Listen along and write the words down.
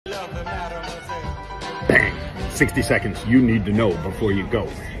60 seconds you need to know before you go.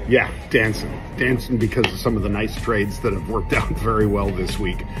 Yeah, dancing because of some of the nice trades that have worked out very well this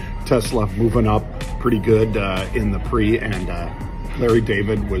week. Tesla moving up pretty good in the pre, and Larry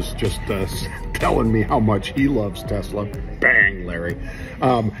David was just telling me how much he loves Tesla. Bang, Larry.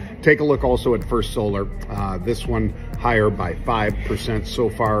 Take a look also at First Solar. This one higher by 5% so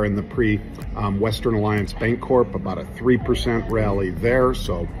far in the pre. Western Alliance Bancorp, about a 3% rally there.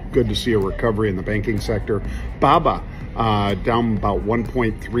 So good to see a recovery in the banking sector. BABA down about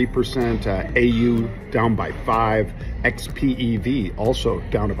 1.3%. AU down by 5%. XPEV also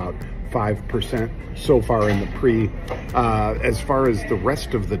down about 5% so far in the pre. As far as the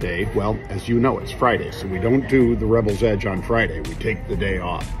rest of the day, well, as you know, it's Friday, so we don't do the Rebel's Edge on Friday. We take the day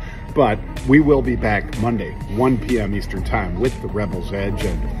off. But we will be back Monday, 1 p.m. Eastern Time with the Rebel's Edge.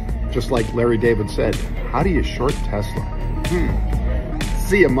 And just like Larry David said, how do you short Tesla?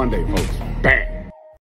 See you Monday, folks. Bang!